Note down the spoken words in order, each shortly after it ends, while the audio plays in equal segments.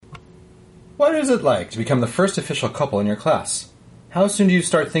What is it like to become the first official couple in your class? How soon do you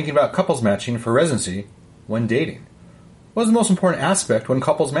start thinking about couples matching for residency when dating? What is the most important aspect when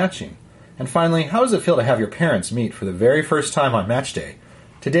couples matching? And finally, how does it feel to have your parents meet for the very first time on match day?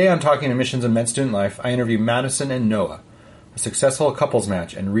 Today on Talking Admissions and Med Student Life, I interview Madison and Noah, a successful couples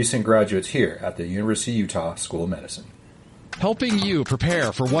match and recent graduates here at the University of Utah School of Medicine. Helping you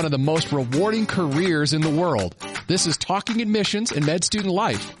prepare for one of the most rewarding careers in the world. This is Talking Admissions and Med Student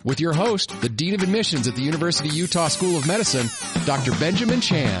Life with your host, the Dean of Admissions at the University of Utah School of Medicine, Dr. Benjamin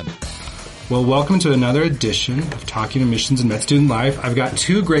Chan. Well, welcome to another edition of Talking Admissions and Med Student Life. I've got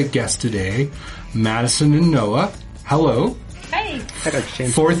two great guests today, Madison and Noah. Hello. Hi. Hi, Dr.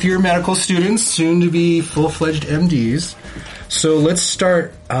 Chan. Fourth-year medical students, soon to be full-fledged MDs. So let's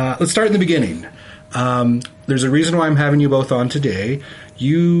start in the beginning. There's a reason why I'm having you both on today.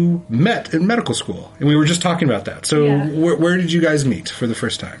 You met in medical school, and we were just talking about that. So where did you guys meet for the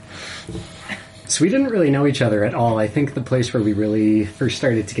first time? So we didn't really know each other at all. I think the place where we really first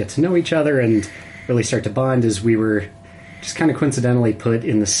started to get to know each other and really start to bond is we were just kind of coincidentally put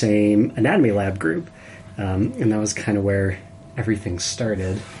in the same anatomy lab group. And that was kind of where everything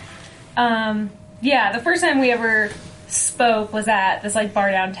started. The first time we ever spoke was at this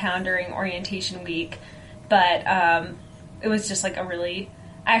bar downtown during orientation week. But it was just I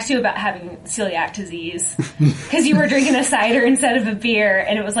asked you about having celiac disease because you were drinking a cider instead of a beer,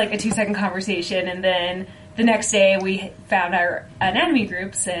 and it was a 2-second conversation. And then the next day we found our anatomy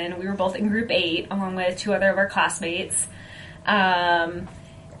groups, and we were both in group 8 along with 2 other of our classmates. And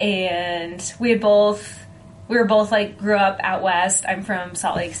we were both grew up out west. I'm from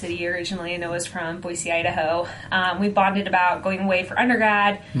Salt Lake City originally, and Noah's from Boise, Idaho. We bonded about going away for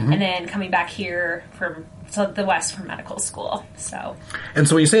undergrad and then coming back here from the west for medical school. And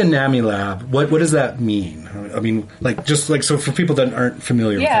so when you say anatomy lab, what does that mean? I mean, so for people that aren't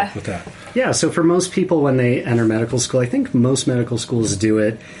familiar with that. Yeah, so for most people when they enter medical school, I think most medical schools do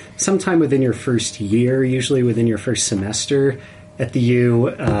it sometime within your first year, usually within your first semester. At the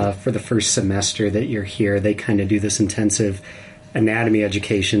U, for the first semester that you're here, they kind of do this intensive anatomy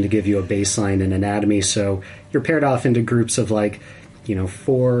education to give you a baseline in anatomy. So you're paired off into groups of 4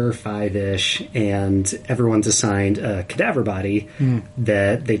 or 5-ish, and everyone's assigned a cadaver body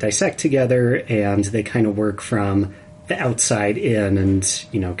that they dissect together, and they kind of work from the outside in and,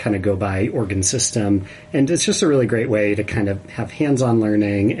 kind of go by organ system. And it's just a really great way to kind of have hands-on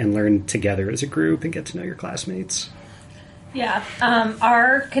learning and learn together as a group and get to know your classmates. Yeah.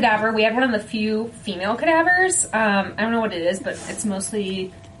 Our cadaver, we had one of the few female cadavers. I don't know what it is, but it's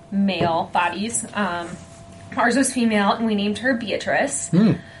mostly male bodies. Ours was female, and we named her Beatrice.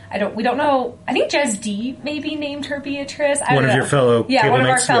 We don't know. I think Jez D maybe named her Beatrice. One of your fellow one of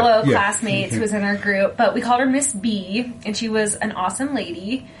our fellow yeah. classmates who was in our group. But we called her Miss B, and she was an awesome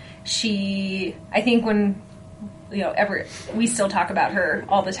lady. I think when we still talk about her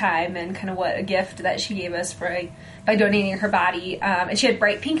all the time and kind of what a gift that she gave us by donating her body. And she had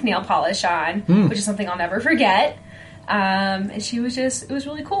bright pink nail polish on, which is something I'll never forget. And it was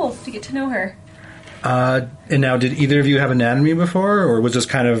really cool to get to know her. And now, did either of you have anatomy before, or was this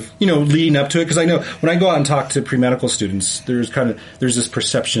kind of, leading up to it? Because I know when I go out and talk to pre-medical students, there's this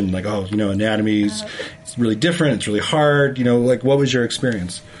perception anatomy is it's really different, it's really hard. What was your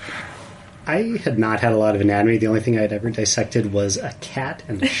experience? I had not had a lot of anatomy. The only thing I had ever dissected was a cat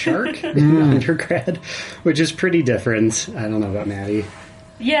and a shark in undergrad, which is pretty different. I don't know about Maddie.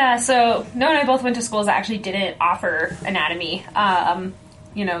 Yeah, so Noah and I both went to schools that actually didn't offer anatomy.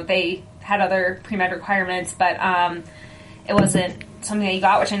 They had other pre-med requirements, but it wasn't something that you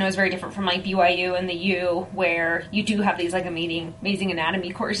got, which I know is very different from BYU and the U, where you do have these amazing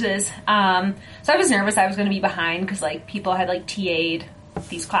anatomy courses. So I was nervous I was going to be behind because people had TA'd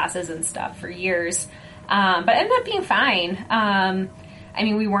these classes and stuff for years, but it ended up being fine.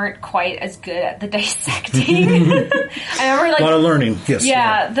 We weren't quite as good at the dissecting. I remember a lot of learning. Yes.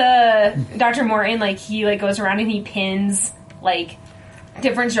 Yeah, the Dr. Morton he goes around and he pins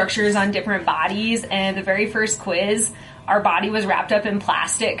different structures on different bodies, and the very first quiz, our body was wrapped up in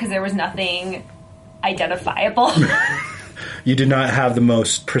plastic because there was nothing identifiable. You did not have the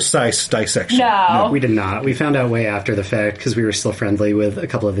most precise dissection. No, we did not. We found out way after the fact because we were still friendly with a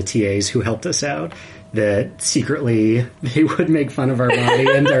couple of the TAs who helped us out that secretly they would make fun of our body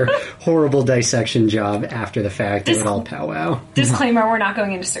and our horrible dissection job after the fact. It would all powwow. Disclaimer, we're not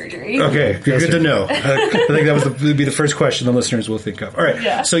going into surgery. Okay, good to know. I think that would be the first question the listeners will think of. All right,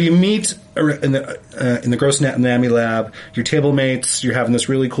 yeah. So you meet in the gross anatomy lab, your table mates, you're having this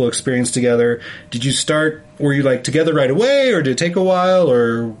really cool experience together. Were you together right away, or did it take a while,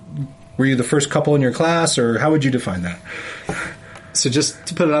 or were you the first couple in your class, or how would you define that? So just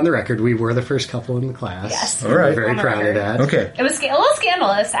to put it on the record, we were the first couple in the class. Yes. All right. We're very proud of that. Okay. It was a little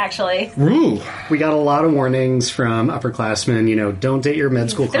scandalous, actually. Ooh. We got a lot of warnings from upperclassmen, don't date your med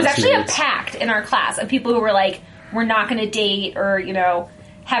school There was classmates. actually a pact in our class of people who were like, we're not going to date or,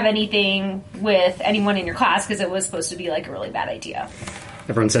 have anything with anyone in your class because it was supposed to be like a really bad idea.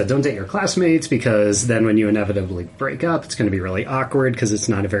 Everyone said, don't date your classmates because then when you inevitably break up, it's going to be really awkward because it's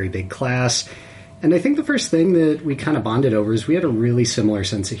not a very big class. And I think the first thing that we kind of bonded over is we had a really similar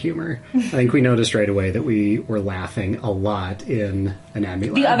sense of humor. I think we noticed right away that we were laughing a lot in anatomy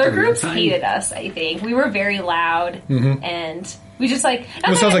lab. The other during that groups time. hated us, I think. We were very loud and we just like...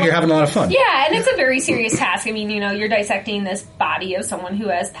 Well, it sounds like you're having a lot of fun. Yeah, and it's a very serious task. I mean, you're dissecting this body of someone who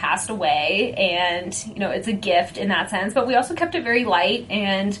has passed away and, it's a gift in that sense. But we also kept it very light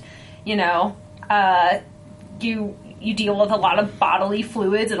and, you deal with a lot of bodily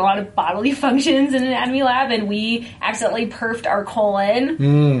fluids and a lot of bodily functions in an anatomy lab, and we accidentally perfed our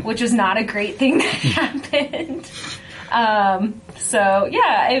colon, which was not a great thing that happened. So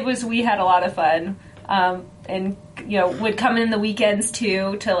yeah, we had a lot of fun, and would come in the weekends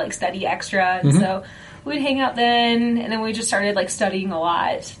too to like study extra, and so we'd hang out then, and then we just started like studying a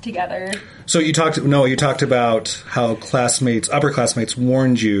lot together. So you talked about how upper classmates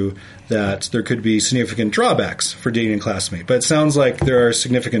warned you that there could be significant drawbacks for dating a classmate, but it sounds like there are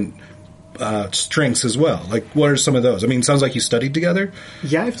significant strengths as well. Like, what are some of those? I mean, it sounds like you studied together.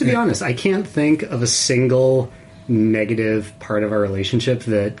 Yeah, I have to be honest. I can't think of a single negative part of our relationship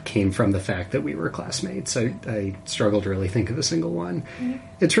that came from the fact that we were classmates. I struggle to really think of a single one.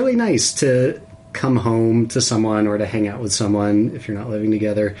 It's really nice to come home to someone or to hang out with someone, if you're not living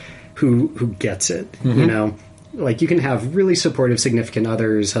together, who gets it, Like, you can have really supportive significant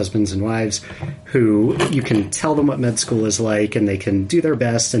others, husbands and wives, who you can tell them what med school is like, and they can do their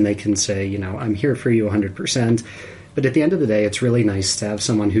best, and they can say, I'm here for you 100%. But at the end of the day, it's really nice to have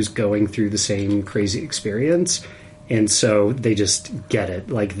someone who's going through the same crazy experience, and so they just get it.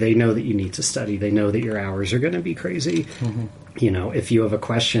 Like, they know that you need to study. They know that your hours are going to be crazy. If you have a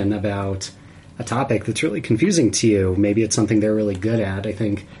question about a topic that's really confusing to you, maybe it's something they're really good at. I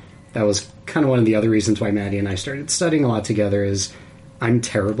think that was kind of one of the other reasons why Maddie and I started studying a lot together is I'm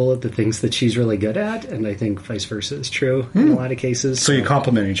terrible at the things that she's really good at, and I think vice versa is true in a lot of cases. So you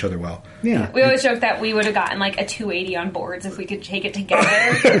complement each other well. Yeah. We always joke that we would have gotten like a 280 on boards if we could take it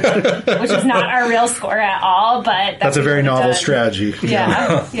together, which is not our real score at all, but That's a very novel strategy.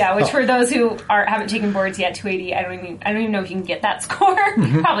 Yeah, which for those who haven't taken boards yet, 280, I don't even know if you can get that score.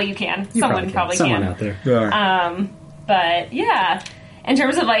 Probably you can. Someone probably can. Someone out there. Yeah. But yeah, in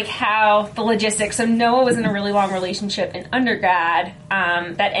terms of like how the logistics, so Noah was in a really long relationship in undergrad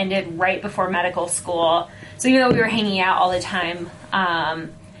that ended right before medical school. So even though we were hanging out all the time,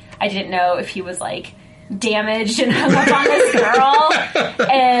 I didn't know if he was like damaged and hung up on this girl.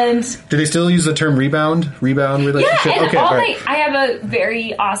 And do they still use the term rebound relationship? yeah, and okay, all right. I have a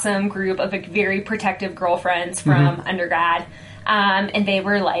very awesome group of like, very protective girlfriends from undergrad. And they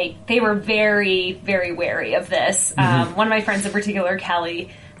were very, very wary of this. One of my friends in particular,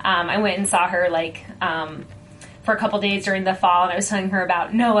 Kelly, I went and saw her for a couple days during the fall, and I was telling her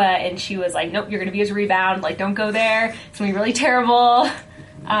about Noah, and she was like, nope, you're going to be his rebound. Like, don't go there. It's going to be really terrible.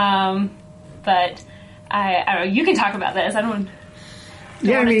 But I don't know. You can talk about this. I don't want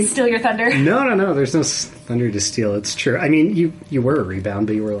to steal your thunder. No. There's no thunder to steal. It's true. I mean, you were a rebound,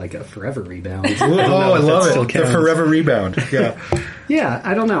 but you were like a forever rebound. I love it. The forever rebound. Yeah. Yeah,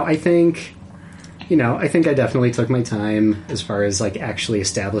 I don't know. I think I definitely took my time as far as like actually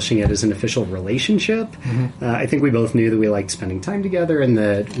establishing it as an official relationship. I think we both knew that we liked spending time together and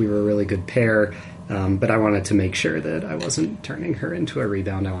that we were a really good pair. But I wanted to make sure that I wasn't turning her into a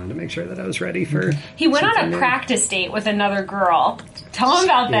rebound. I wanted to make sure that I was ready for. He went on a practice date with another girl. Tell him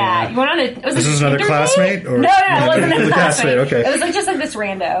about that. You went on this is another classmate? Or? No, it wasn't a classmate. Okay. It was like just like this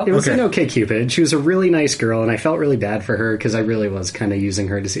rando. It was an OkCupid. She was a really nice girl, and I felt really bad for her because I really was kind of using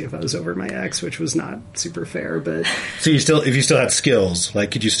her to see if I was over my ex, which was not super fair. But so if you still had skills,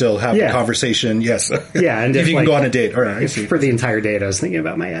 like could you still have a conversation? Yes. Yeah, and if you can go on a date. All right. For the entire date, I was thinking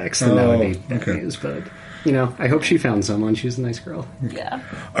about my ex, then that would be bad news. But I hope she found someone. She was a nice girl. Yeah.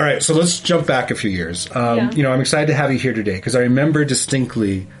 All right, so let's jump back a few years. I'm excited to have you here today because I remember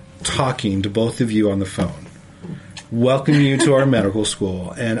distinctly talking to both of you on the phone, welcoming you to our medical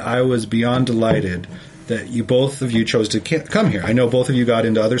school, and I was beyond delighted that both of you chose to come here. I know both of you got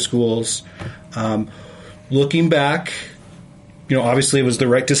into other schools. Looking back, obviously it was the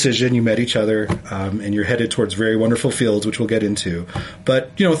right decision. You met each other, and you're headed towards very wonderful fields, which we'll get into.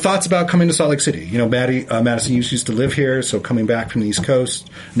 But, thoughts about coming to Salt Lake City. Madison, you used to live here, so coming back from the East Coast.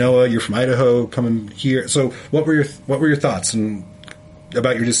 Noah, you're from Idaho, coming here. So what were your thoughts and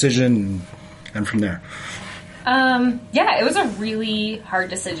about your decision and from there. Yeah, it was a really hard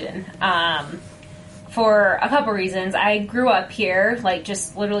decision. For a couple reasons. I grew up here, like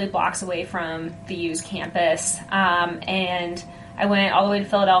just literally blocks away from the U's campus. And I went all the way to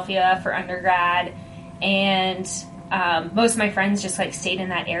Philadelphia for undergrad, and most of my friends just like stayed in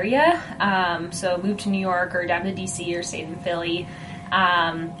that area. So moved to New York or down to DC or stayed in Philly.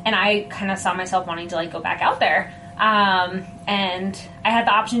 And I kind of saw myself wanting to like go back out there. And I had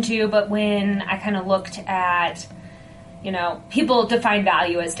the option to, but when I kind of looked at, you know, people define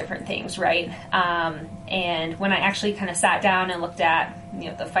value as different things, right? And when I actually kind of sat down and looked at, you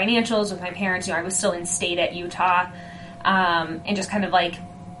know, the financials with my parents, you know, I was still in state at Utah, and just kind of like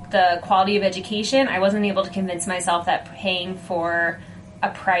the quality of education, I wasn't able to convince myself that paying for a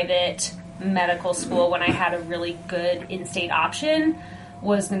private medical school when I had a really good in-state option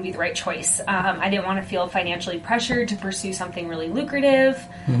was going to be the right choice. I didn't want to feel financially pressured to pursue something really lucrative.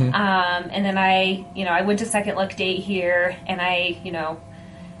 And then I went to Second Look Date here, and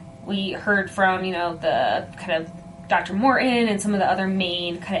we heard from, the kind of Dr. Morton and some of the other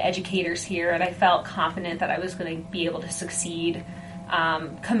main kind of educators here, and I felt confident that I was going to be able to succeed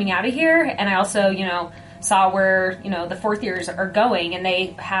coming out of here. And I also, saw where, the fourth years are going, and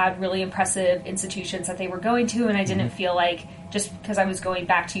they had really impressive institutions that they were going to, and I didn't feel like just because I was going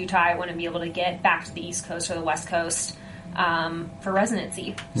back to Utah, I wouldn't be able to get back to the East Coast or the West Coast for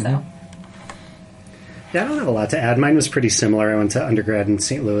residency. So, yeah, I don't have a lot to add. Mine was pretty similar. I went to undergrad in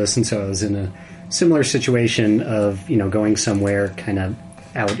St. Louis, and so I was in a similar situation of, going somewhere kind of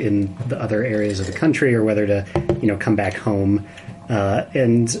out in the other areas of the country, or whether to, come back home.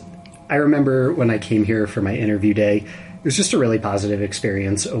 And I remember when I came here for my interview day, it was just a really positive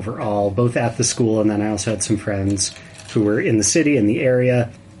experience overall, both at the school, and then I also had some friends who were in the city, in the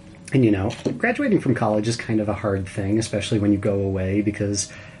area. And, graduating from college is kind of a hard thing, especially when you go away, because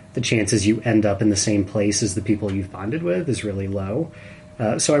the chances you end up in the same place as the people you've bonded with is really low.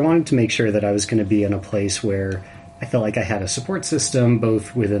 So I wanted to make sure that I was going to be in a place where I felt like I had a support system,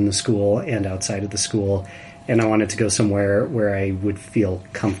 both within the school and outside of the school. And I wanted to go somewhere where I would feel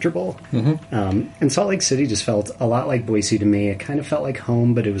comfortable. And Salt Lake City just felt a lot like Boise to me. It kind of felt like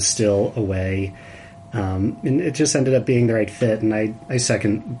home, but it was still away. And it just ended up being the right fit. And I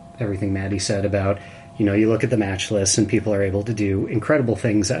second everything Maddie said about, you look at the match list and people are able to do incredible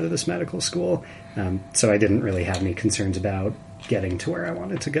things out of this medical school. So I didn't really have any concerns about getting to where I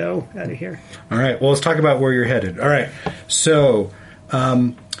wanted to go out of here. All right. Well, let's talk about where you're headed. All right. So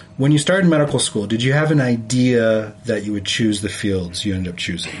when you started medical school, did you have an idea that you would choose the fields you ended up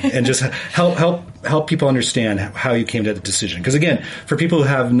choosing? And just help people understand how you came to that decision. Because again, for people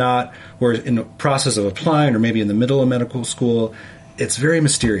who were in the process of applying or maybe in the middle of medical school, it's very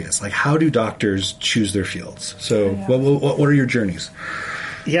mysterious. Like, how do doctors choose their fields? So what are your journeys?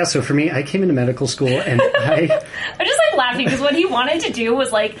 Yeah, so for me, I came into medical school and I'm just like laughing because what he wanted to do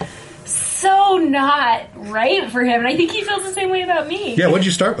was like so not right for him, and I think he feels the same way about me. Yeah, what did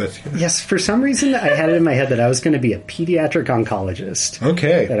you start with? Yes, for some reason I had it in my head that I was going to be a pediatric oncologist.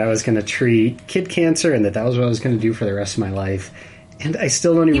 Okay. That I was going to treat kid cancer, and that was what I was going to do for the rest of my life. And I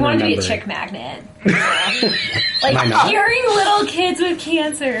still don't even remember. You wanted to be a chick magnet. Like curing little kids with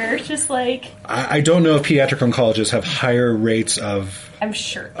cancer. Just like... I don't know if pediatric oncologists have higher rates of... I'm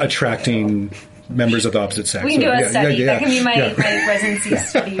sure. ...attracting members of the opposite sex. We can do a study. That can be my residency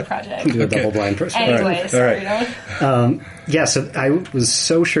study project. Do a double-blind process. Anyways, so I was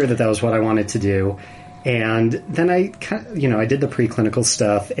so sure that was what I wanted to do. And then I did the preclinical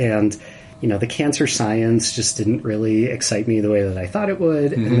stuff, and... the cancer science just didn't really excite me the way that I thought it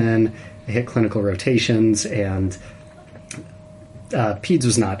would. And then I hit clinical rotations, and peds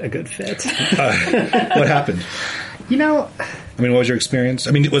was not a good fit. What happened? what was your experience?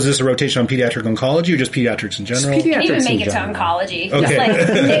 Was this a rotation on pediatric oncology or just pediatrics in general? You didn't even make it to oncology. Okay.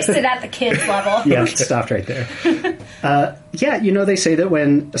 Just mixed it at the kids level. Yeah, stopped right there. They say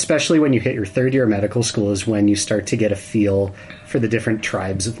that especially when you hit your third year of medical school is when you start to get a feel for the different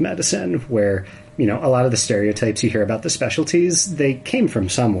tribes of medicine, where, a lot of the stereotypes you hear about the specialties, they came from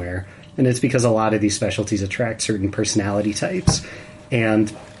somewhere. And it's because a lot of these specialties attract certain personality types.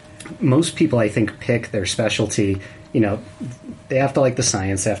 And most people, I think, pick their specialty. They have to like the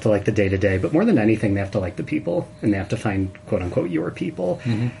science, they have to like the day-to-day, but more than anything, they have to like the people, and they have to find, quote-unquote, your people.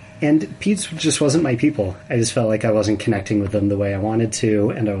 And peds just wasn't my people. I just felt like I wasn't connecting with them the way I wanted to,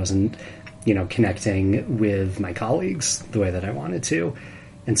 and I wasn't, connecting with my colleagues the way that I wanted to.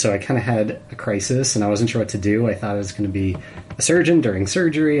 And so I kind of had a crisis, and I wasn't sure what to do. I thought I was going to be a surgeon during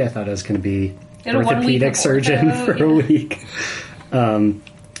surgery. I thought I was going to be an orthopedic surgeon for a week.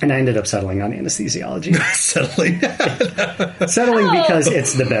 And I ended up settling on anesthesiology. Settling Because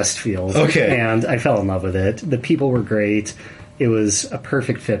it's the best field. Okay. And I fell in love with it. The people were great. It was a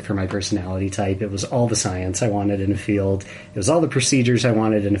perfect fit for my personality type. It was all the science I wanted in a field. It was all the procedures I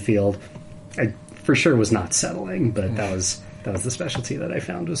wanted in a field. I for sure was not settling, but that was the specialty that I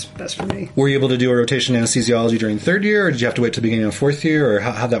found was best for me. Were you able to do a rotation in anesthesiology during third year, or did you have to wait till the beginning of fourth year, or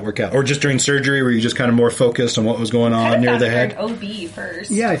how'd that work out? Or just during surgery, were you just kind of more focused on what was going on near the head? OB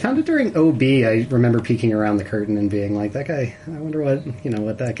first. Yeah, I found it during OB. I remember peeking around the curtain and being like, that guy, I wonder what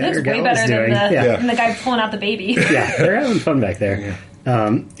that guy or gal is doing. Than the guy pulling out the baby. Yeah, they're having fun back there. Yeah.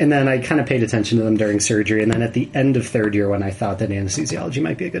 And then I kind of paid attention to them during surgery. And then at the end of third year, when I thought that anesthesiology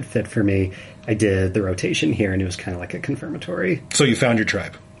might be a good fit for me, I did the rotation here, and it was kind of like a confirmatory. So you found your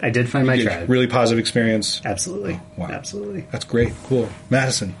tribe. I did find my tribe. Really positive experience. Absolutely. Oh, wow. Absolutely. That's great. Cool.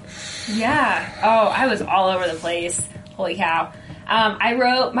 Madison. Yeah. Oh, I was all over the place. Holy cow. I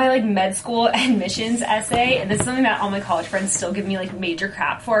wrote my med school admissions essay, and this is something that all my college friends still give me major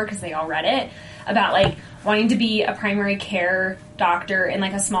crap for because they all read it, about wanting to be a primary care doctor in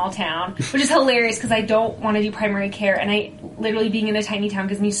a small town, which is hilarious because I don't want to do primary care, and I literally being in a tiny town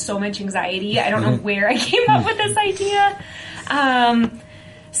gives me so much anxiety. I don't know where I came up with this idea.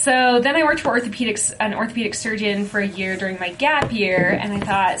 So then I worked for an orthopedic surgeon for a year during my gap year, and I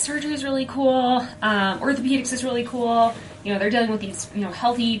thought surgery is really cool. Orthopedics is really cool. They're dealing with these,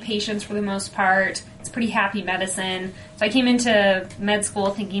 healthy patients for the most part. It's pretty happy medicine. So I came into med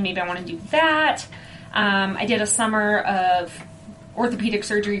school thinking maybe I want to do that. I did a summer of orthopedic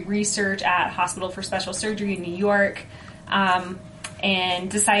surgery research at Hospital for Special Surgery in New York,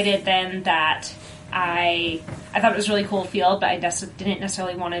 and decided then that I thought it was a really cool field, but I didn't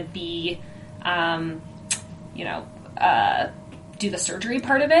necessarily want to be, do the surgery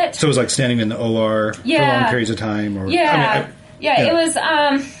part of it. So it was standing in the OR for long periods of time? Or, it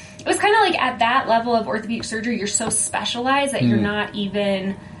was kind of at that level of orthopedic surgery, you're so specialized that you're not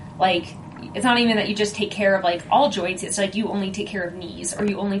even, it's not even that you just take care of all joints. It's you only take care of knees, or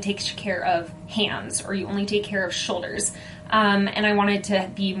you only take care of hands, or you only take care of shoulders. And I wanted to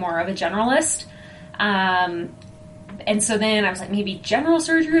be more of a generalist. And so then I was maybe general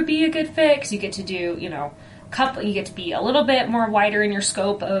surgery would be a good fit because you get to do, you get to be a little bit more wider in your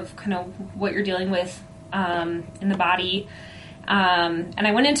scope of kind of what you're dealing with in the body. And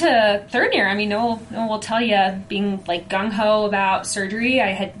I went into third year. Noah will tell you, being gung-ho about surgery, I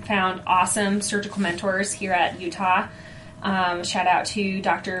had found awesome surgical mentors here at Utah. Shout out to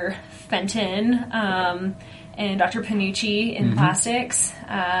Dr. Fenton and Dr. Panucci in plastics.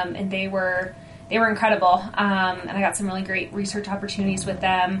 And they were incredible. And I got some really great research opportunities with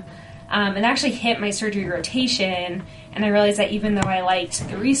them. And actually hit my surgery rotation, and I realized that even though I liked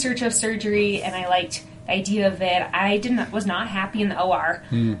the research of surgery and I liked the idea of it, I was not happy in the OR.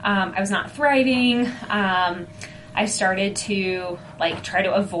 I was not thriving. I started to try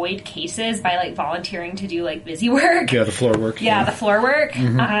to avoid cases by volunteering to do busy work. Yeah, the floor work. Yeah, the floor work.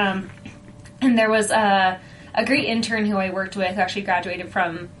 And there was a great intern who I worked with who actually graduated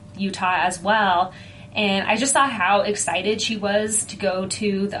from Utah as well. And I just saw how excited she was to go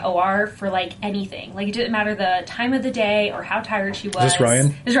to the OR for anything. It didn't matter the time of the day or how tired she was. Is this Ryan?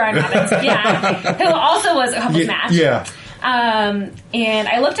 This is Ryan Robbins, yeah. Who also was a couples match. Yeah. And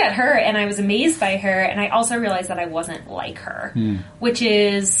I looked at her and I was amazed by her, and I also realized that I wasn't like her, which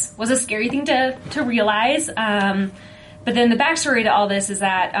was a scary thing to realize. But then the backstory to all this is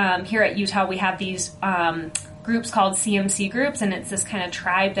that here at Utah we have these groups called CMC groups, and it's this kind of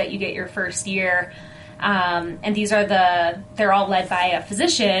tribe that you get your first year. And these are they're all led by a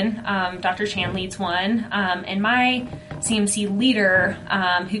physician. Dr. Chan leads one. And my CMC leader,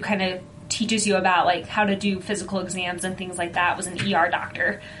 who kind of teaches you about how to do physical exams and things like that, was an ER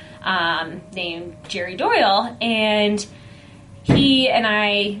doctor, named Jerry Doyle. And he and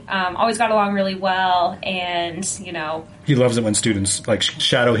I always got along really well, and he loves it when students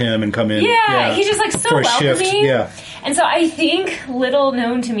shadow him and come in. Yeah, he's just so welcoming. Yeah. And so I think, little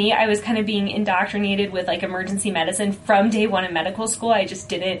known to me, I was kind of being indoctrinated with emergency medicine from day one in medical school. I just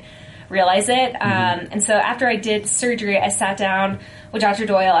didn't realize it. And so after I did surgery, I sat down with Dr.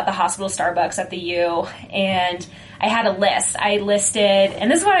 Doyle at the hospital Starbucks at the U, and I had a list. I listed,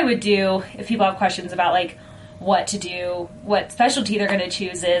 and this is what I would do if people have questions about what to do, what specialty they're going to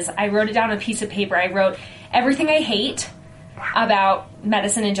choose is, I wrote it down on a piece of paper. I wrote everything I hate, about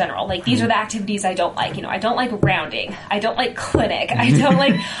medicine in general. Like, these are the activities I don't like. I don't like rounding. I don't like clinic. I don't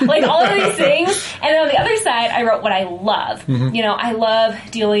like all of these things. And then on the other side, I wrote what I love. I love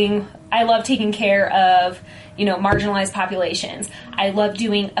taking care of, marginalized populations. I love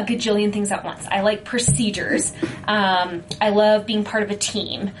doing a gajillion things at once. I like procedures. I love being part of a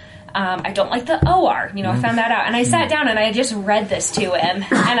team. I don't like the OR. I found that out. And I sat down and I just read this to him.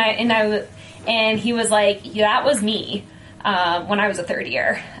 And he was like, that was me. When I was a third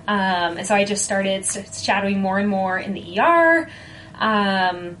year. And so I just started shadowing more and more in the ER.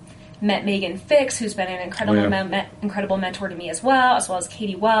 Met Megan Fix, who's been an incredible mentor to me as well as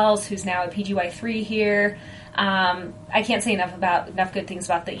Katie Wells, who's now at PGY3 here. I can't say enough good things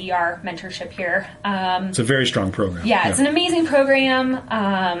about the ER mentorship here. It's a very strong program. Yeah, it's an amazing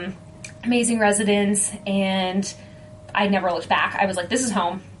program, amazing residents, and I never looked back. I was like, this is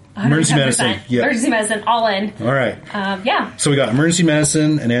home. 110%. Emergency medicine. Yep. Emergency medicine, all in. All right. Yeah. So we got emergency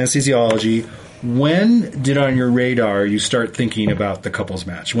medicine and anesthesiology. When did on your radar you start thinking about the couples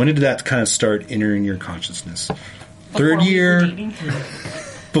match? When did that kind of start entering your consciousness? Third year?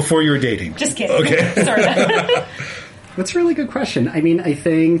 Before you were dating? Just kidding. Okay. Sort of. That's a really good question. I mean, I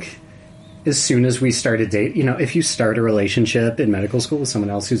think as soon as we started dating, if you start a relationship in medical school with someone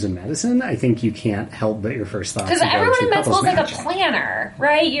else who's in medicine, I think you can't help but your first thoughts. Because everyone in med school is like a planner,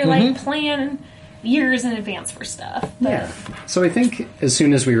 right? You plan years in advance for stuff. But. Yeah. So I think as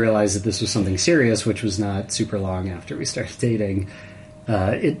soon as we realized that this was something serious, which was not super long after we started dating,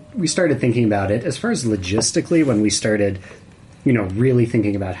 we started thinking about it. As far as logistically, when we started, really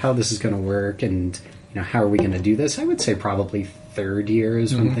thinking about how this is going to work and how are we going to do this, I would say probably third year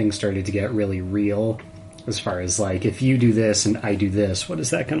is when things started to get really real. As far as like, if you do this and I do this, what is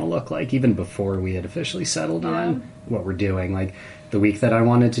that going to look like? Even before we had officially settled on what we're doing. Like the week that I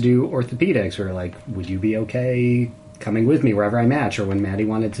wanted to do orthopedics, we were like, would you be okay coming with me wherever I match? Or when Maddie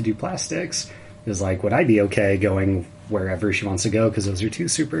wanted to do plastics, it was like, would I be okay going wherever she wants to go? Because those are two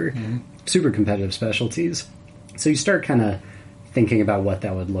super competitive specialties. So you start kind of thinking about what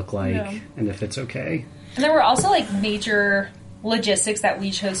that would look like and if it's okay. And there were also like major logistics that we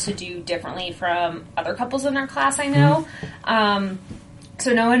chose to do differently from other couples in our class, I know.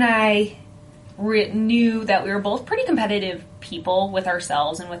 So Noah and I knew that we were both pretty competitive people with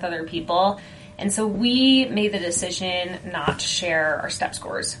ourselves and with other people. And so we made the decision not to share our step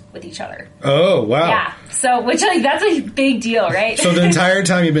scores with each other. Oh, wow. Yeah. So, which, that's a big deal, right? So the entire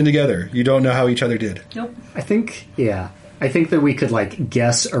time you've been together, you don't know how each other did? Nope. I think that we could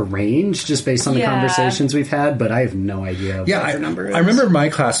guess a range just based on the conversations we've had, but I have no idea what the number is. I remember my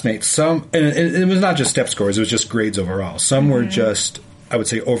classmates, and it was not just step scores, it was just grades overall. Some were just, I would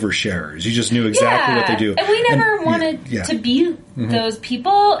say, oversharers. You just knew exactly what they do. And we never wanted to be those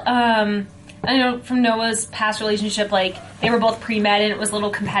people. I know from Noah's past relationship, they were both pre-med and it was a little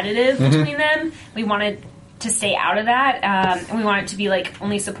competitive between them. We wanted to stay out of that, and we wanted to be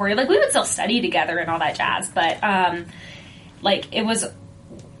only supportive. We would still study together and all that jazz, but it was,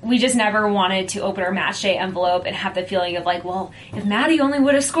 we just never wanted to open our match day envelope and have the feeling of well, if Maddie only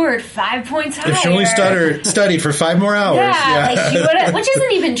would have scored 5 points higher. If she only studied for 5 more hours. She would have, which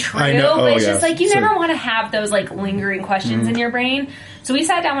isn't even true, I know. but it's just you never want to have those lingering questions in your brain. So we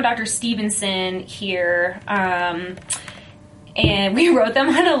sat down with Dr. Stevenson here, and we wrote them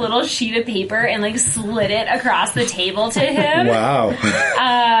on a little sheet of paper and slid it across the table to him. Wow.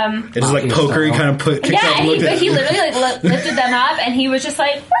 It's poker. He kind of kicked up and looked at he literally lifted them up and he was just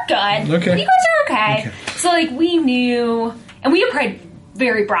we're good. Okay. You guys are okay. So we knew, and we applied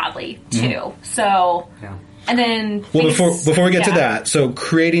very broadly too. So, and then before we get to that, so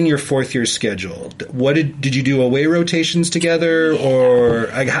creating your 4th year schedule, what did you do away rotations together or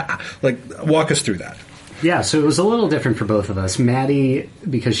walk us through that? Yeah, so it was a little different for both of us. Maddie,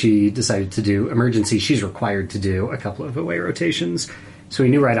 because she decided to do emergency, she's required to do a couple of away rotations. So we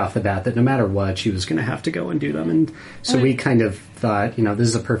knew right off the bat that no matter what, she was going to have to go and do them. And so we kind of thought, this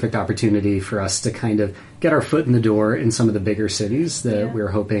is a perfect opportunity for us to kind of get our foot in the door in some of the bigger cities that we were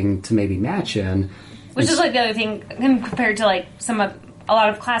hoping to maybe match in. Which is the other thing, compared to a lot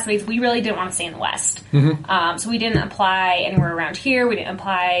of classmates, we really didn't want to stay in the West. So we didn't apply anywhere around here. We didn't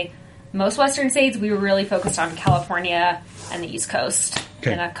apply most Western states. We were really focused on California and the East Coast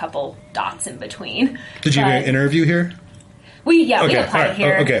and a couple dots in between. Did you interview here? We applied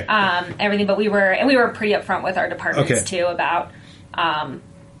here. Okay. Everything, but we were pretty upfront with our departments too about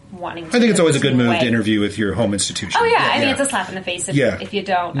wanting to. I think it's always a good move to interview with your home institution. Oh yeah, I mean it's a slap in the face if you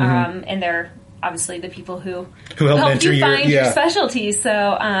don't. And they're obviously the people who help you find your specialty.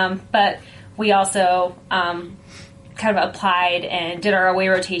 So, but we also kind of applied and did our away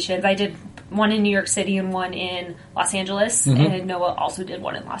rotations. I did one in New York City and one in Los Angeles, and Noah also did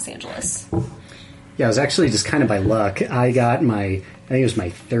one in Los Angeles. Yeah, it was actually just kind of by luck. I got I think it was my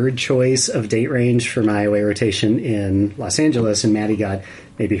third choice of date range for my away rotation in Los Angeles, and Maddie got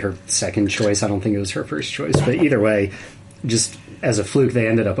maybe her second choice. I don't think it was her first choice, but either way, just as a fluke, they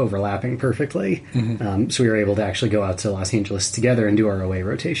ended up overlapping perfectly. So we were able to actually go out to Los Angeles together and do our away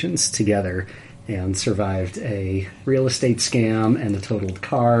rotations together, and survived a real estate scam and a totaled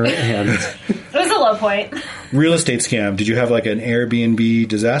car. And it was a low point. Real estate scam. Did you have like an Airbnb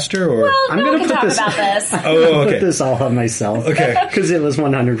disaster? Or Well, I'm no going one to can put talk this. about this. oh, okay. Put this all on myself. Okay. Because it was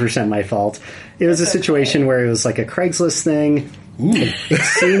 100% my fault. It was a situation where it was like a Craigslist thing. Ooh. It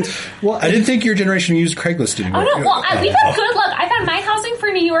seemed, well, I didn't think your generation used Craigslist anymore. Oh no! Well, we've had good luck. I found my housing for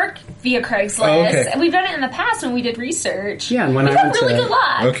New York via Craigslist, Oh, okay. and we've done it in the past when we did research. Yeah, and when we've I had went really to- good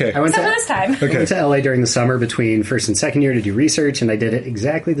luck. Okay. I went Except to- for this time. Okay. I went to LA during the summer between first and second year to do research, and I did it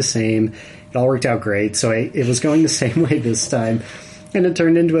exactly the same. It all worked out great, so it was going the same way this time. And it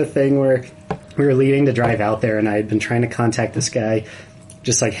turned into a thing where we were leaving to drive out there, and I had been trying to contact this guy,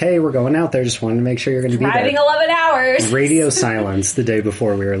 just like, hey, we're going out there, just wanted to make sure you're going to be Driving there. 11 hours. Radio silence the day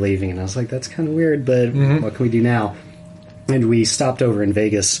before we were leaving, and I was like, that's kind of weird, but what can we do now? And we stopped over in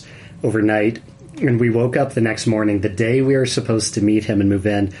Vegas overnight, and we woke up the next morning, the day we were supposed to meet him and move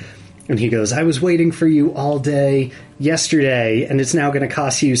in, and he goes, I was waiting for you all day yesterday, and it's now going to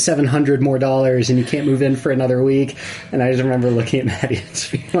cost you $700 more, and you can't move in for another week. And I just remember looking at Maddie and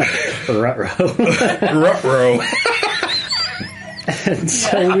just being like, ruh-roh. Ruh-roh. And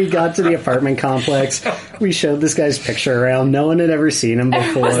so we got to the apartment complex. We showed this guy's picture around. No one had ever seen him I was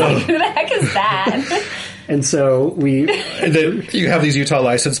before. like, who the heck is that? And so we, You have these Utah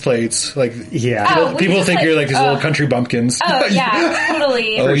license plates. Like, yeah. Oh, people just think like- you're like these little country bumpkins. Oh, yeah,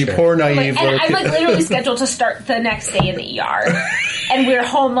 totally. Oh, you sure. poor Like, naive and little I'm kid. like literally scheduled to start the next day in the ER. And we're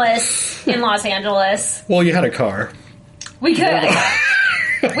homeless in Los Angeles. Well, you had a car. We could.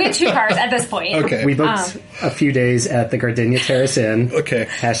 We had 2 cars at this point. Okay. We booked a few days at the Gardenia Terrace Inn. Okay.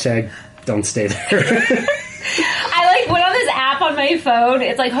 Hashtag don't stay there. I like went on this app on my phone.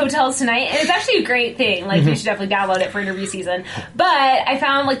 It's like hotels tonight, and it's actually a great thing. Like you should definitely download it for interview season. But I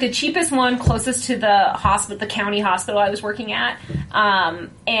found like the cheapest one closest to the hospital, the county hospital I was working at, and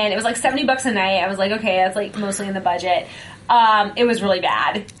it was like $70 a night. I was like, okay, that's like mostly in the budget. It was really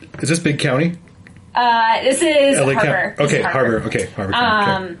bad. Is this big county? This is LA Harbor. County. This Okay, is Harbor. Okay, Harbor.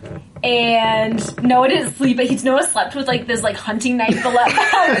 County. Okay. And Noah didn't sleep, but Noah slept with like this like hunting knife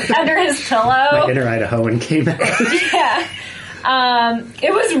under his pillow. Inner Idaho and came out. Yeah.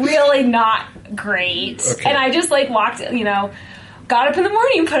 It was really not great. Okay. And I just like walked, got up in the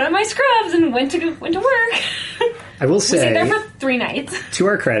morning, put on my scrubs, and went to work. I will We stayed say, there for 3 nights. to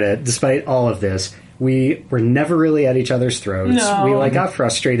our credit, despite all of this, we were never really at each other's throats. No. We got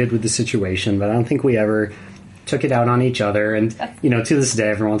frustrated with the situation, but I don't think we ever took it out on each other. And, to this day,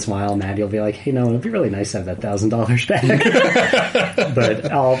 every once in a while, Maddie will be like, hey, no, it'd be really nice to have that $1,000 back.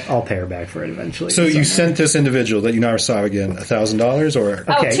 But I'll pay her back for it eventually. So you sent this individual that you never saw again $1,000 or?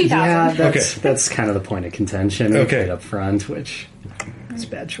 Oh, Okay, $2,000. yeah, Okay. that's kind of the point of contention. We Okay. paid up front, which is a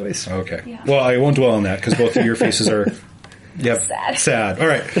bad choice. Okay. Yeah. Well, I won't dwell on that because both of your faces are Sad. All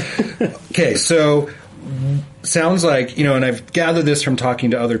right. Okay, so sounds like, and I've gathered this from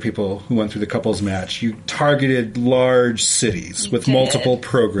talking to other people who went through the couples match. You targeted large cities with did. multiple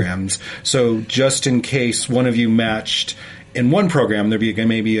programs. So just in case one of you matched in one program, there'd be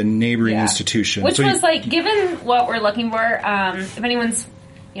maybe a neighboring Yeah. institution. Which So was like, given what we're looking for, if anyone's,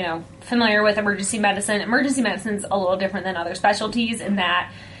 familiar with emergency medicine's a little different than other specialties in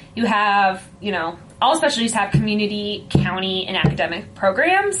that you have, all specialties have community, county, and academic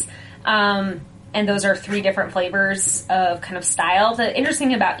programs. And those are 3 different flavors of kind of style. The interesting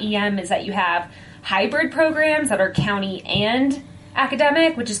thing about EM is that you have hybrid programs that are county and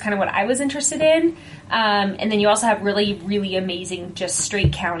academic, which is kind of what I was interested in. And then you also have really, really amazing just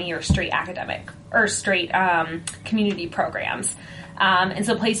straight county or straight academic or straight community programs. And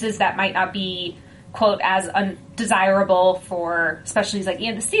so places that might not be, quote, as undesirable for specialties like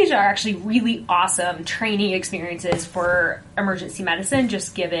anesthesia are actually really awesome training experiences for emergency medicine,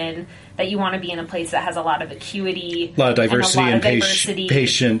 just given that you want to be in a place that has a lot of acuity. a lot of diversity and and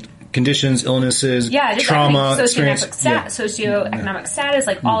patient conditions, illnesses, yeah, just trauma, experience. socioeconomic status,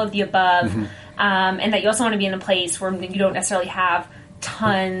 like all of the above. And that you also want to be in a place where you don't necessarily have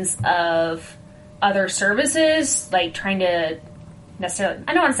tons of other services, like trying to necessarily,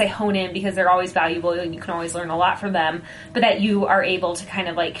 I don't want to say hone in because they're always valuable and you can always learn a lot from them, but that you are able to kind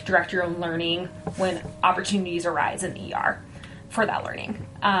of like direct your own learning when opportunities arise in the ER for that learning.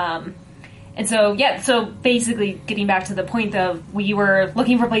 And so, so basically getting back to the point of we were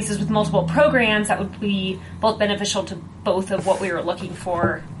looking for places with multiple programs that would be both beneficial to both of what we were looking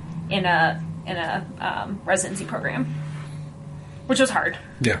for in a residency program, which was hard.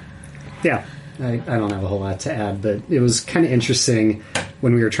 Yeah. Yeah. I don't have a whole lot to add, but it was kind of interesting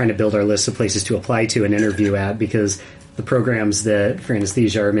when we were trying to build our list of places to apply to and interview at, because the programs that for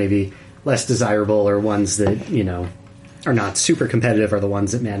anesthesia are maybe less desirable or ones that, are not super competitive are the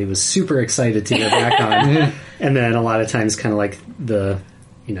ones that Maddie was super excited to get back on. And then a lot of times kind of like the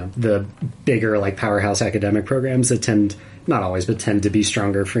bigger like powerhouse academic programs that tend, not always, but tend to be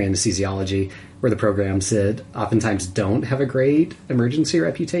stronger for anesthesiology, were the programs that oftentimes don't have a great emergency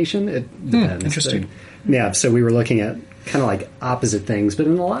reputation. It depends. Interesting. Yeah, so we were looking at kind of like opposite things, but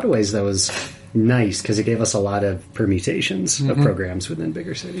in a lot of ways that was nice because it gave us a lot of permutations of programs within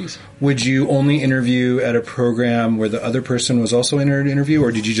bigger cities. Would you only interview at a program where the other person was also in an interview,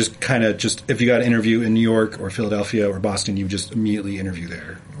 or did you just kind of if you got an interview in New York or Philadelphia or Boston, you would just immediately interview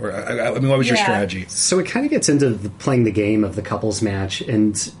there? Or I mean, what was your strategy? So it kind of gets into playing the game of the couples match,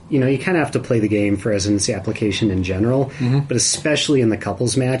 and you kind of have to play the game for residency application in general, but especially in the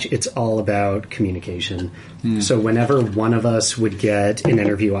couples match, it's all about communication. So whenever one of us would get an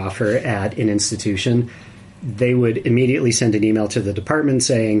interview offer at an institution, they would immediately send an email to the department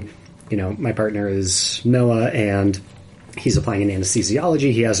saying, my partner is Noah and he's applying in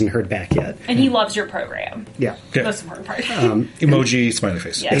anesthesiology. He hasn't heard back yet. And he loves your program. Yeah. Okay. Most important part. Emoji, smiley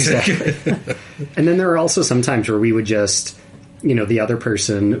face. Yeah. Exactly. And then there are also some times where we would just, the other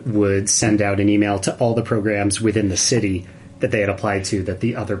person would send out an email to all the programs within the city that they had applied to that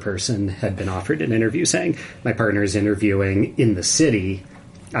the other person had been offered an interview saying, my partner is interviewing in the city.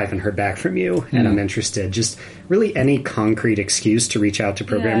 I haven't heard back from you, and I'm interested. Just really any concrete excuse to reach out to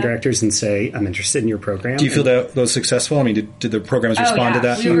program directors and say, I'm interested in your program. Do you feel that was successful? I mean, did the programs respond to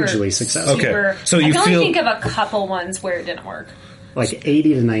that? Hugely successful. Okay. So you I can feel... only think of a couple ones where it didn't work. Like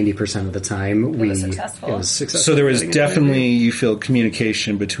 80 to 90% of the time, it was successful. So there was definitely, you feel,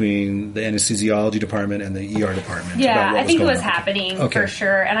 communication between the anesthesiology department and the ER department. Yeah, I think it was happening for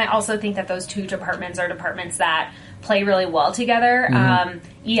sure. And I also think that those two departments are departments that play really well together.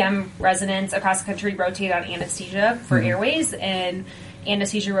 EM residents across the country rotate on anesthesia for airways, and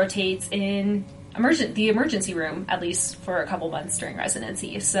anesthesia rotates in the emergency room, at least for a couple months during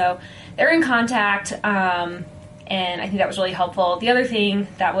residency. So they're in contact, and I think that was really helpful. The other thing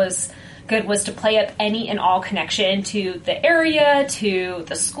that was good was to play up any and all connection to the area, to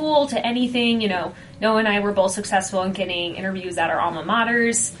the school, to anything. Noah and I were both successful in getting interviews at our alma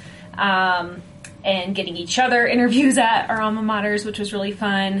maters, and getting each other interviews at our alma maters, which was really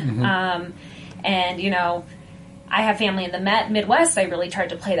fun. And, I have family in the Midwest. I really tried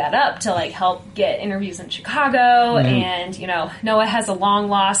to play that up to, help get interviews in Chicago. And, Noah has a long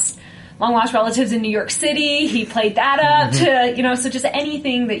lost relatives in New York City. He played that up to, so just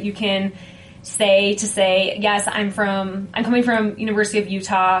anything that you can say to say, yes, I'm coming from University of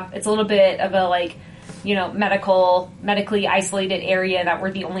Utah. It's a little bit of a, medically isolated area that we're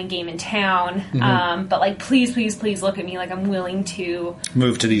the only game in town. But please look at me. I'm willing to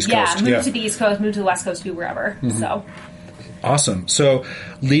move to the East Coast. Move to the East Coast, move to the West Coast, do wherever. So awesome. So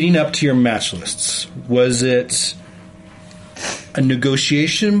leading up to your match lists, was it a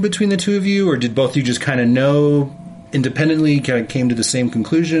negotiation between the two of you, or did both of you just kind of know independently, kind of came to the same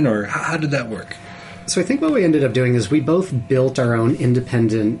conclusion, or how did that work? So I think what we ended up doing is we both built our own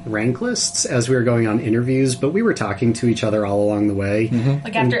independent rank lists as we were going on interviews, but we were talking to each other all along the way.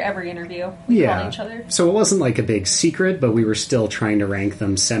 After every interview, we called each other. So it wasn't like a big secret, but we were still trying to rank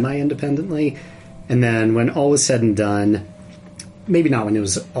them semi-independently. And then when all was said and done, maybe not when it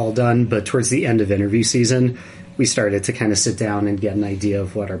was all done, but towards the end of interview season, we started to kind of sit down and get an idea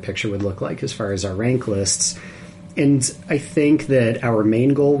of what our picture would look like as far as our rank lists. And I think that our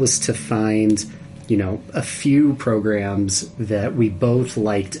main goal was to find a few programs that we both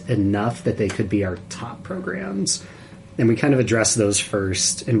liked enough that they could be our top programs. And we kind of addressed those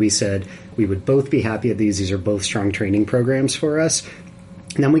first, and we said we would both be happy at these. These are both strong training programs for us.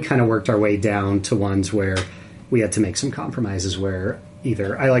 And then we kind of worked our way down to ones where we had to make some compromises where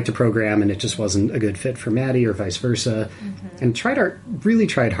either I liked a program and it just wasn't a good fit for Maddie or vice versa. And really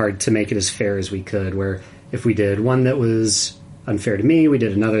tried hard to make it as fair as we could, where if we did one that was unfair to me, we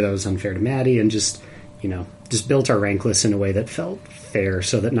did another that was unfair to Maddie, and just built our rank list in a way that felt fair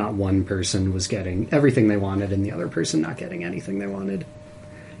so that not one person was getting everything they wanted and the other person not getting anything they wanted.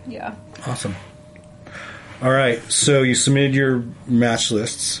 Yeah. Awesome. All right. So you submitted your match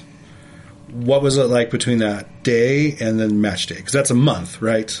lists. What was it like between that day and then match day? Because that's a month,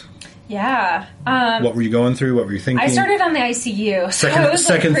 right? Yeah. What were you going through? What were you thinking? I started on the ICU. So I was,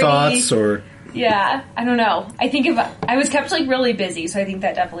 second pretty, thoughts, or yeah, I don't know. I think if I was kept really busy, so I think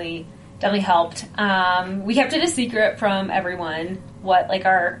that definitely helped. We kept it a secret from everyone what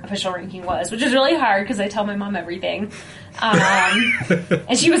our official ranking was, which is really hard because I tell my mom everything.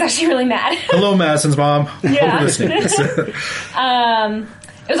 And she was actually really mad. Hello, Madison's mom. Yeah. Hope you're listening.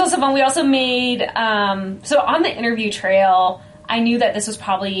 It was also fun. We also made so on the interview trail, I knew that this was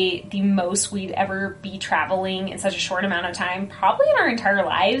probably the most we'd ever be traveling in such a short amount of time, probably in our entire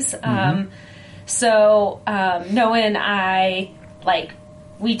lives. So Noah and I,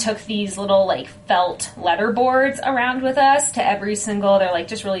 we took these little, felt letter boards around with us to every single, they're,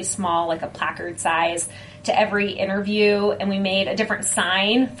 just really small, a placard size, to every interview, and we made a different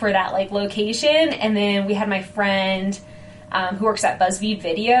sign for that, location, and then we had my friend who works at BuzzFeed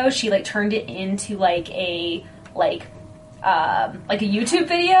Video, she, turned it into, a YouTube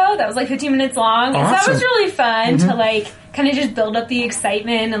video that was 15 minutes long. Awesome. So that was really fun to kind of just build up the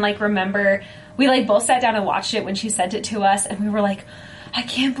excitement and remember. We both sat down and watched it when she sent it to us, and we were like, I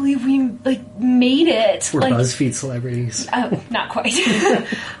can't believe we made it. We're BuzzFeed celebrities. Not quite,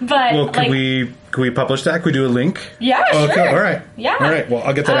 but well, can we publish that? Can we do a link? Yeah, sure. Okay, all right. Yeah, all right. Well,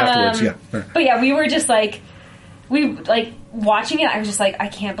 I'll get that afterwards. Yeah, right. But yeah, we were just watching it. I was just I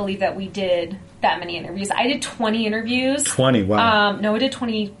can't believe that we did that many interviews. I did 20 interviews. 20, wow. Noah did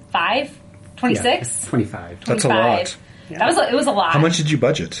 25, 26? Yeah, 25. That's a lot. Yeah. It was a lot. How much did you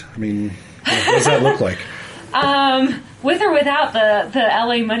budget? I mean, what does that look like? With or without the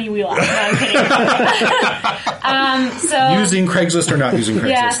LA money we lost. No, I'm kidding. So using Craigslist or not using Craigslist?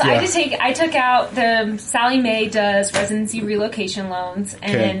 Yeah, so I took out Sally Mae does residency relocation loans,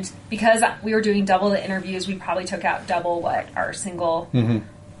 and because we were doing double the interviews, we probably took out double what our single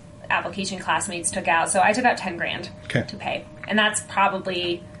application classmates took out. So I took out $10,000 to pay, and that's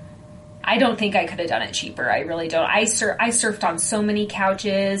probably. I don't think I could have done it cheaper. I really don't. I surfed on so many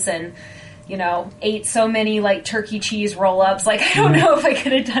couches and, ate so many turkey cheese roll-ups. I don't know if I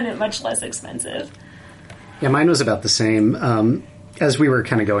could have done it much less expensive. Yeah, mine was about the same. As we were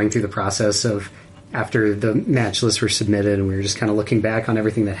kind of going through the process of after the match lists were submitted and we were just kind of looking back on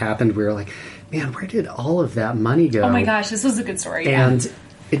everything that happened, we were like, man, where did all of that money go? Oh my gosh, this was a good story. And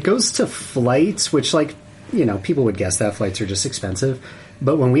it goes to flights, which people would guess that flights are just expensive.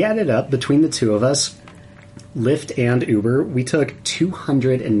 But when we added up between the two of us, Lyft and Uber, we took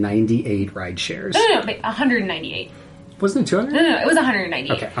 298 ride shares. No, 198. Wasn't it 200? No, it was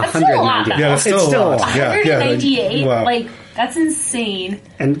 198. Okay, that's still a lot. Yeah, that's still a lot. 198. Wow. That's insane.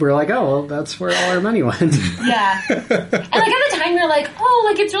 And we're like, oh, well, that's where all our money went. Yeah. And at the time, you're like,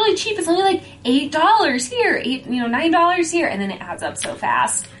 oh, it's really cheap. It's only $8 here, $9 here, and then it adds up so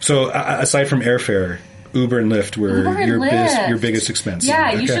fast. So aside from airfare, Uber and Lyft were your biggest expense.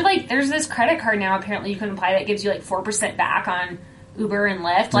 Yeah, you should there's this credit card now apparently you can apply that gives you 4% back on Uber and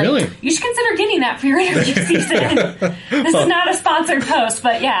Lyft. Really? You should consider getting that for your interview season. This is not a sponsored post,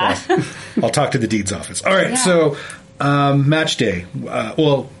 but yeah. I'll talk to the deeds office. All right, so match day.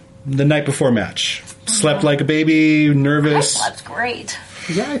 The night before match. Slept like a baby, nervous. I slept great.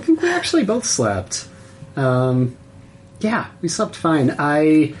 Yeah, I think we actually both slept. Yeah, we slept fine.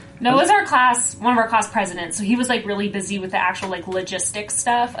 Noah's one of our class presidents, so he was really busy with the actual logistics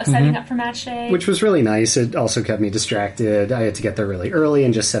stuff of setting up for match day, which was really nice. It also kept me distracted. I had to get there really early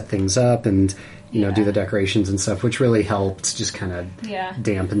and just set things up and do the decorations and stuff, which really helped just kind of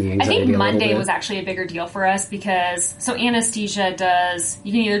dampen the anxiety. I think Monday a was actually a bigger deal for us because anesthesia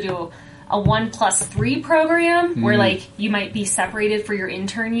you can either do a 1+3 program where you might be separated for your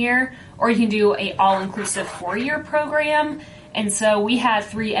intern year, or you can do a all-inclusive 4-year program. And so we had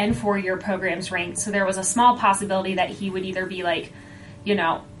 3 and 4-year programs ranked. So there was a small possibility that he would either be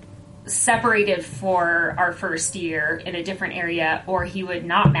separated for our first year in a different area, or he would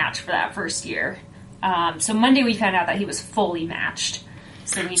not match for that first year. So Monday we found out that he was fully matched.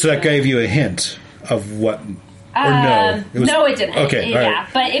 So that gave you a hint of what? Or no? No, it didn't. Okay, right.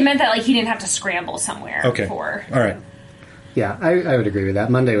 But it meant that he didn't have to scramble somewhere. Okay. All right. Yeah, I would agree with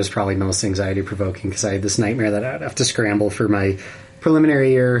that. Monday was probably most anxiety-provoking because I had this nightmare that I'd have to scramble for my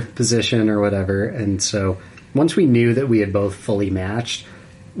preliminary year position or whatever. And so once we knew that we had both fully matched,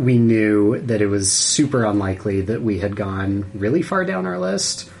 we knew that it was super unlikely that we had gone really far down our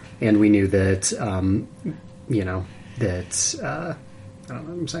list. And we knew that, I don't know what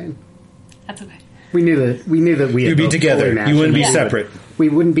I'm saying. That's okay. We knew that we had You'd be both together. fully matched. You wouldn't be separate. We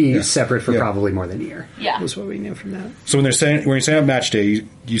wouldn't be separate for probably more than a year. Yeah. Was what we knew from that. So when you're saying up match day,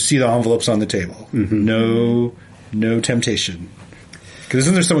 you see the envelopes on the table. No temptation. Because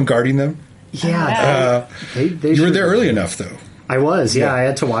isn't there someone guarding them? Yeah. You were there early enough, though. I was, yeah. I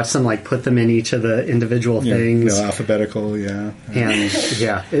had to watch them like put them in each of the individual things. Alphabetical, yeah. And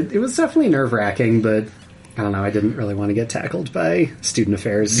yeah, it was definitely nerve-wracking, but I don't know, I didn't really want to get tackled by student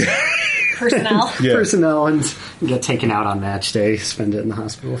affairs personnel and get taken out on match day, spend it in the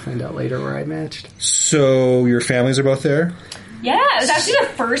hospital, find out later where I matched. So your families are both there? Yeah, it was actually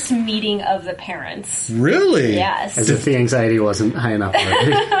the first meeting of the parents. Really? Yes. As if the anxiety wasn't high enough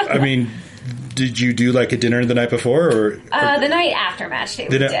already. I mean, did you do like a dinner the night before? Or the night after match day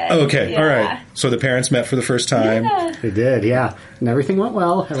we did. Okay, all right. So the parents met for the first time. Yeah. They did, yeah. And everything went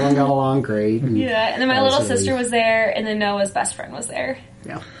well. Everyone got along great. And and then my little sister was there, and then Noah's best friend was there.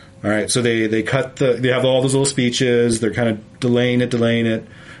 Yeah. All right, so they have all those little speeches. They're kind of delaying it.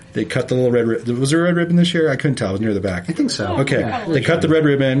 They cut the little red ribbon. Was there a red ribbon this year? I couldn't tell. It was near the back. I think so. Okay. Yeah, they cut the red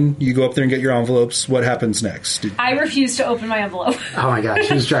ribbon. You go up there and get your envelopes. What happens next? I refused to open my envelope. Oh my gosh,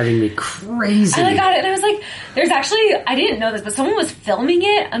 she was driving me crazy. I got it, and I was like, there's actually, I didn't know this, but someone was filming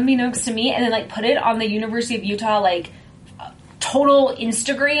it, unbeknownst to me, and then like put it on the University of Utah, like, total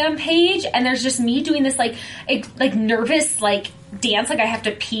Instagram page, and there's just me doing this like nervous like dance, like I have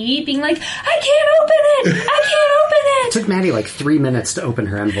to pee, being like, I can't open it. It took Maddie like 3 minutes to open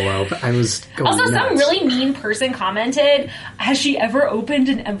her envelope. I was going Also, nuts. some really mean person commented, has she ever opened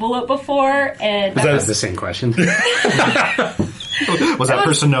an envelope before? And That was the same question. Was that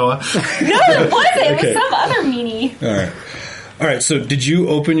person Noah? No, it wasn't. It was some other meanie. All right. So did you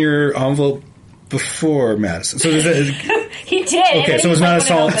open your envelope before Madison? So he did. Okay, so it was not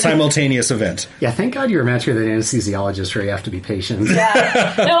a simultaneous event. Yeah, thank God you're matched with an anesthesiologist where you have to be patient.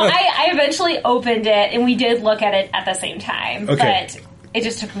 Yeah. No, I eventually opened it, and we did look at it at the same time. Okay. But it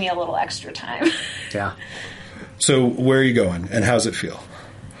just took me a little extra time. Yeah. So where are you going, and how's it feel?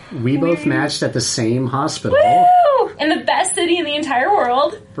 We both matched at the same hospital. Woo! In the best city in the entire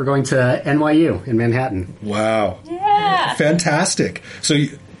world. We're going to NYU in Manhattan. Wow. Yeah. Fantastic. So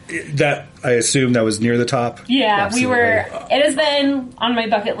that, I assume that was near the top? Yeah, Absolutely. we were. It has been on my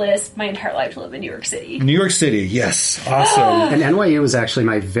bucket list my entire life to live in New York City. New York City, yes. Awesome. And NYU was actually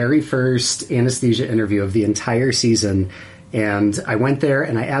my very first anesthesia interview of the entire season. And I went there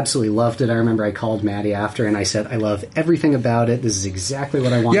and I absolutely loved it. I remember I called Maddie after and I said, I love everything about it. This is exactly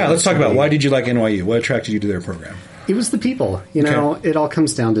what I want. Yeah, let's talk about why did you like NYU? What attracted you to their program? It was the people. You know, It all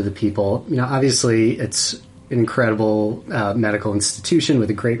comes down to the people. You know, obviously it's an incredible medical institution with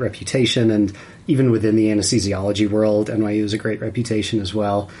a great reputation. And even within the anesthesiology world, NYU has a great reputation as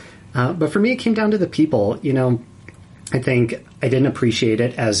well. But for me, it came down to the people. You know, I think I didn't appreciate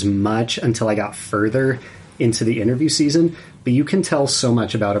it as much until I got further into the interview season, but you can tell so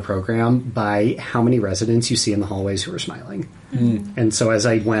much about a program by how many residents you see in the hallways who are smiling. Mm. And so as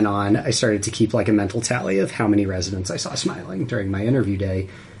I went on, I started to keep like a mental tally of how many residents I saw smiling during my interview day,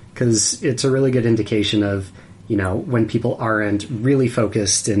 because it's a really good indication of, you know, when people aren't really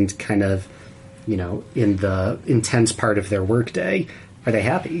focused and kind of, you know, in the intense part of their workday, are they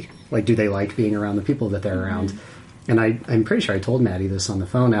happy? Like, do they like being around the people that they're around? And I'm pretty sure I told Maddie this on the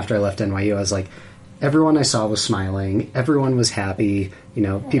phone after I left NYU. I was like, everyone I saw was smiling. Everyone was happy. You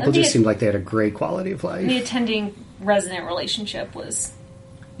know, people just seemed like they had a great quality of life. The attending resident relationship was,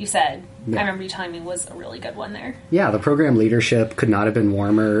 you said, I remember you telling me, was a really good one there. Yeah, the program leadership could not have been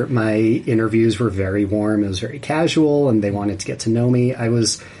warmer. My interviews were very warm. It was very casual, and they wanted to get to know me.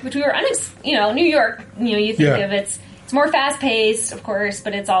 Which we were, you know, New York, you know, you think of it's more fast-paced, of course,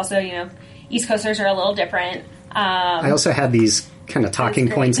 but it's also, you know, East Coasters are a little different. I also had these kind of talking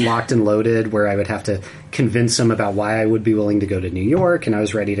points locked and loaded where I would have to convince them about why I would be willing to go to New York, and I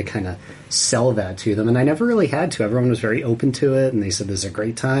was ready to kind of sell that to them, and I never really had to. Everyone was very open to it, and they said this is a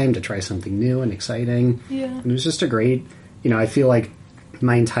great time to try something new and exciting. Yeah. And it was just a great, you know, I feel like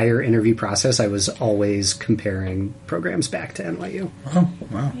my entire interview process, I was always comparing programs back to NYU. Oh,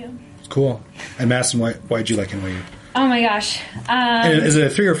 wow. Yeah. Cool. And Madison, why'd you like NYU? Oh my gosh! And is it a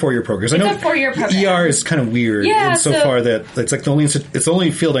 3 or 4 year program? It's a 4-year program. ER is kind of weird far that it's like it's the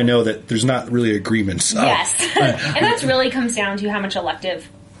only field I know that there's not really agreements. Yes, and that's really comes down to how much elective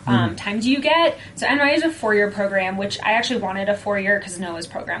time do you get. So NYU is a 4-year program, which I actually wanted a 4-year because Noah's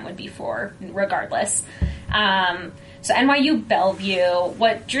program would be 4 regardless. So NYU Bellevue,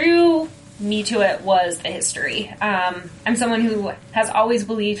 what drew me to it was the history. I'm someone who has always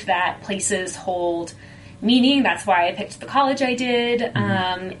believed that places hold meaning. That's why I picked the college I did.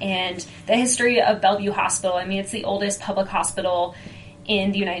 And the history of Bellevue Hospital, I mean, it's the oldest public hospital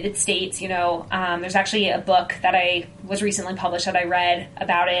in the United States. You know, there's actually a book that was recently published that I read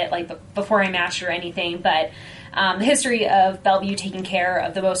about it, like before I matched or anything. But the history of Bellevue taking care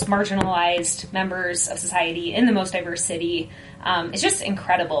of the most marginalized members of society in the most diverse city It's just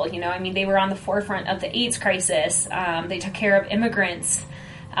incredible. I mean, they were on the forefront of the AIDS crisis. They took care of immigrants,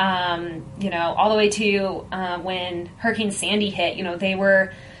 all the way to when Hurricane Sandy hit.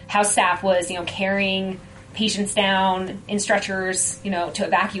 House staff was, carrying patients down in stretchers, to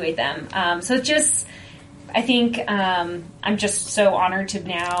evacuate them. So it's just, I think I'm just so honored to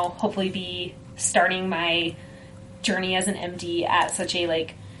now hopefully be starting my journey as an MD at such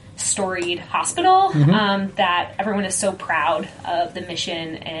a storied hospital, that everyone is so proud of the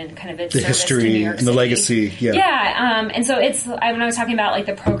mission and kind of its the service to New history York and the City. legacy. And so it's, when I was talking about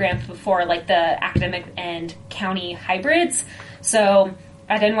the programs before, the academic and county hybrids. So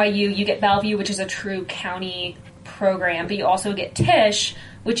at NYU, you get Bellevue, which is a true county program, but you also get Tisch,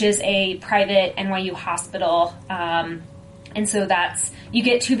 which is a private NYU hospital. And so you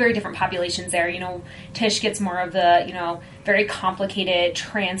get two very different populations there. Tisch gets more of the, very complicated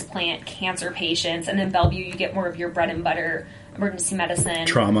transplant cancer patients. And then Bellevue, you get more of your bread and butter emergency medicine.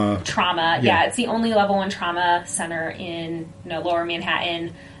 Trauma. Yeah. It's the only level 1 trauma center in, lower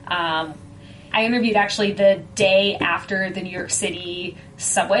Manhattan. I interviewed actually the day after the New York City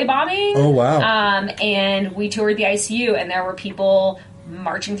subway bombing. Oh, wow. And we toured the ICU, and there were people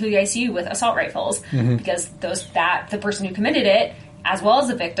marching through the ICU with assault rifles because the person who committed it, as well as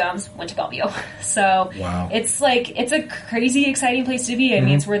the victims, went to Bellevue. So wow. It's a crazy, exciting place to be. I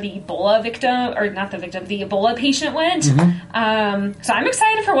mean, it's where the Ebola the Ebola patient went. So I'm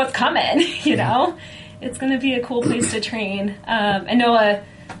excited for what's coming, It's going to be a cool place to train. And Noah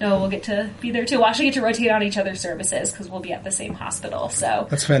we'll get to be there too. We'll actually get to rotate on each other's services because we'll be at the same hospital. So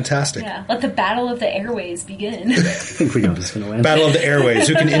that's fantastic. Yeah, let the battle of the airways begin. I think we know who's going to win. Battle of the airways.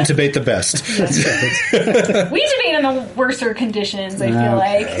 Who can intubate the best? We intubate in the worser conditions, I feel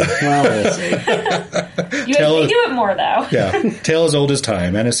like. Well, we'll see. You do it more, though. Yeah. Tale as old as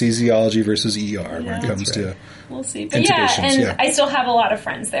time. Anesthesiology versus ER when it comes to we'll see. But I still have a lot of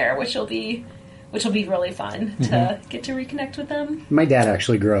friends there, which will be really fun to get to reconnect with them. My dad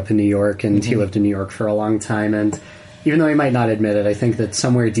actually grew up in New York, and he lived in New York for a long time. And even though he might not admit it, I think that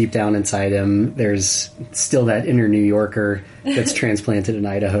somewhere deep down inside him, there's still that inner New Yorker that's transplanted in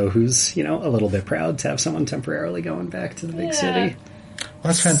Idaho who's, a little bit proud to have someone temporarily going back to the big city.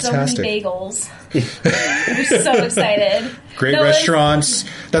 Well, that's fantastic. So many bagels. We're so excited. Great restaurants.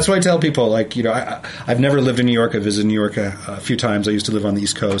 That's what I tell people. I've never lived in New York. I visited New York a few times. I used to live on the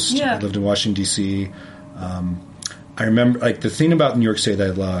East Coast. Yeah. I lived in Washington, D.C. I remember, the thing about New York City that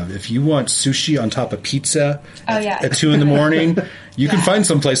I love, if you want sushi on top of pizza at 2 in the morning, you can find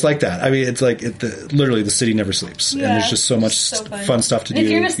some place like that. I mean, it's literally the city never sleeps. And there's just so much fun stuff to do. If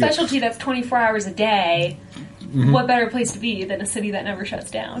you're in a specialty that's 24 hours a day, what better place to be than a city that never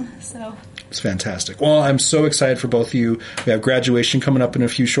shuts down? So it's fantastic. Well, I'm so excited for both of you. We have graduation coming up in a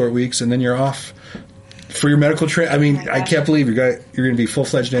few short weeks, and then you're off for your medical training. I mean, I can't believe you're going to be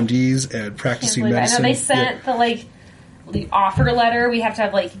full-fledged MDs and practicing medicine. I know they sent the offer letter. We have to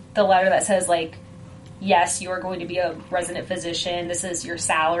have the letter that says yes, you are going to be a resident physician. This is your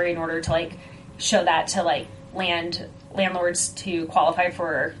salary in order to show that to landlords to qualify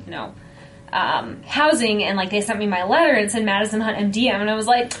for housing. And they sent me my letter and said Madison Hunt MD, and I was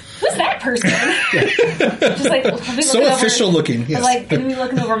like, who's that person? Just so official looking. Yes. I'm going to be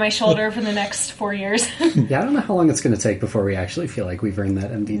looking over my shoulder for the next 4 years. Yeah, I don't know how long it's going to take before we actually feel like we've earned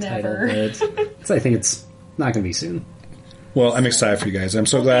that MD title, but I think it's not going to be soon. Well, I'm excited for you guys. I'm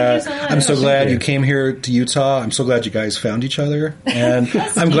so glad. I'm so glad you came here to Utah. I'm so glad you guys found each other, and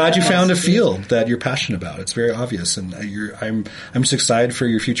I'm glad you found a field that you're passionate about. It's very obvious, and I'm just excited for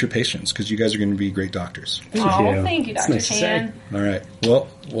your future patients because you guys are going to be great doctors. Thank you, Dr. Chan. All right. Well,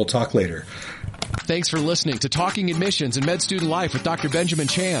 we'll talk later. Thanks for listening to Talking Admissions and Med Student Life with Dr. Benjamin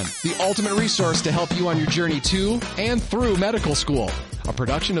Chan, the ultimate resource to help you on your journey to and through medical school. A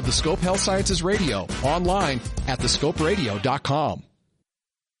production of the Scope Health Sciences Radio, online at thescoperadio.com.